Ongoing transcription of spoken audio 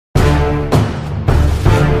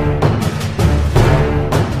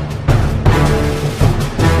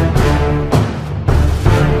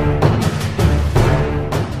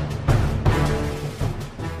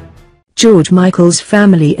George Michael's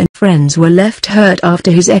family and friends were left hurt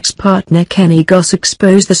after his ex-partner Kenny Goss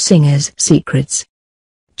exposed the singer's secrets.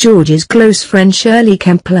 George's close friend Shirlie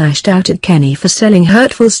lashed out at Kenny for selling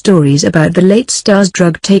hurtful stories about the late star's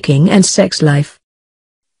drug-taking and sex life.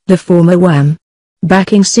 The former Wham!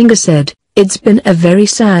 Backing singer said, "It's been a very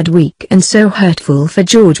sad week and so hurtful for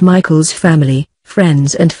George Michael's family,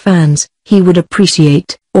 friends and fans. He would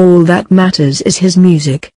appreciate, all that matters is his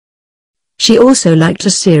music." She also liked a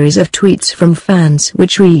series of tweets from fans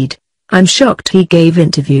which read, "I'm shocked he gave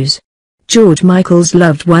interviews. George Michael's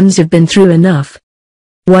loved ones have been through enough."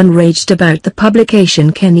 One raged about the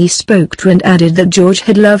publication Kenny spoke to and added that George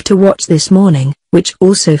had loved to watch This Morning, which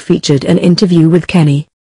also featured an interview with Kenny.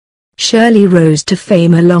 Shirlie rose to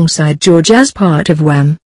fame alongside George as part of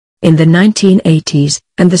Wham! In the 1980s,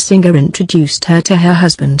 and the singer introduced her to her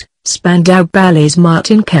husband, Spandau Ballet's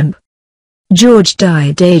Martin Kemp. George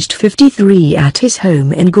died aged 53 at his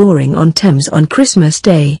home in Goring-on-Thames on Christmas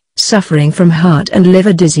Day, suffering from heart and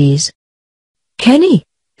liver disease. Kenny,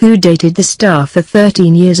 who dated the star for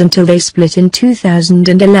 13 years until they split in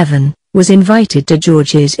 2011, was invited to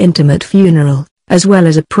George's intimate funeral, as well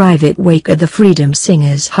as a private wake at the Freedom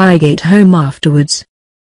Singer's Highgate home afterwards.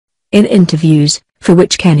 In interviews, for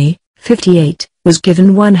which Kenny, 58, was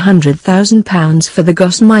given £100,000 for the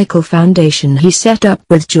Goss Michael Foundation he set up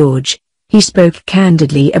with George, he spoke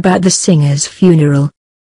candidly about the singer's funeral.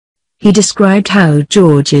 He described how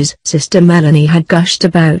George's sister Melanie had gushed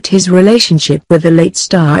about his relationship with the late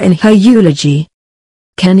star in her eulogy.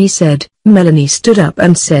 Kenny said, "Melanie stood up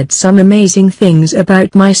and said some amazing things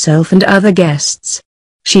about myself and other guests.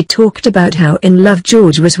 She talked about how in love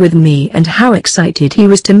George was with me and how excited he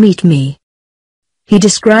was to meet me." He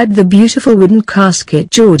described the beautiful wooden casket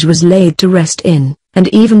George was laid to rest in, and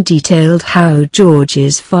even detailed how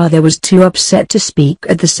George's father was too upset to speak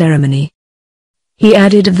at the ceremony. He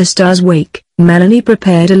added of the star's wake, "Melanie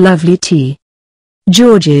prepared a lovely tea."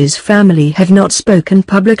 George's family have not spoken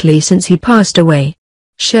publicly since he passed away.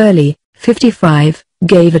 Shirlie, 55,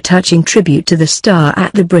 gave a touching tribute to the star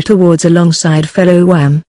at the Brit Awards alongside fellow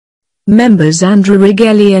Wham! Members Andrew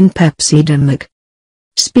Righelli and Pepsi Dimmock.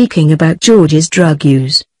 Speaking about George's drug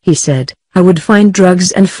use, he said, "I would find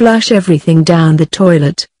drugs and flush everything down the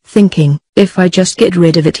toilet, thinking, if I just get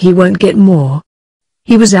rid of it he won't get more.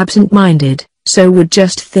 He was absent-minded, so would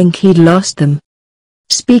just think he'd lost them."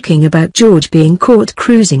 Speaking about George being caught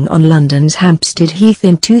cruising on London's Hampstead Heath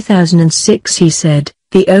in 2006 he said,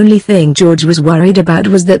 "The only thing George was worried about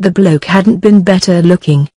was that the bloke hadn't been better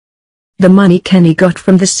looking." The money Kenny got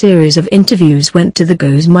from the series of interviews went to the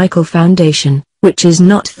Goss Michael Foundation, which is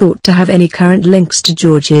not thought to have any current links to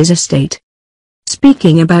George's estate.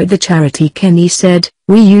 Speaking about the charity Kenny said,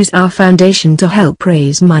 "We use our foundation to help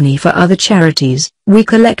raise money for other charities. We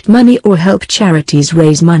collect money or help charities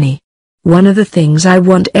raise money. One of the things I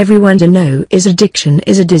want everyone to know is addiction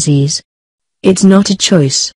is a disease. It's not a choice.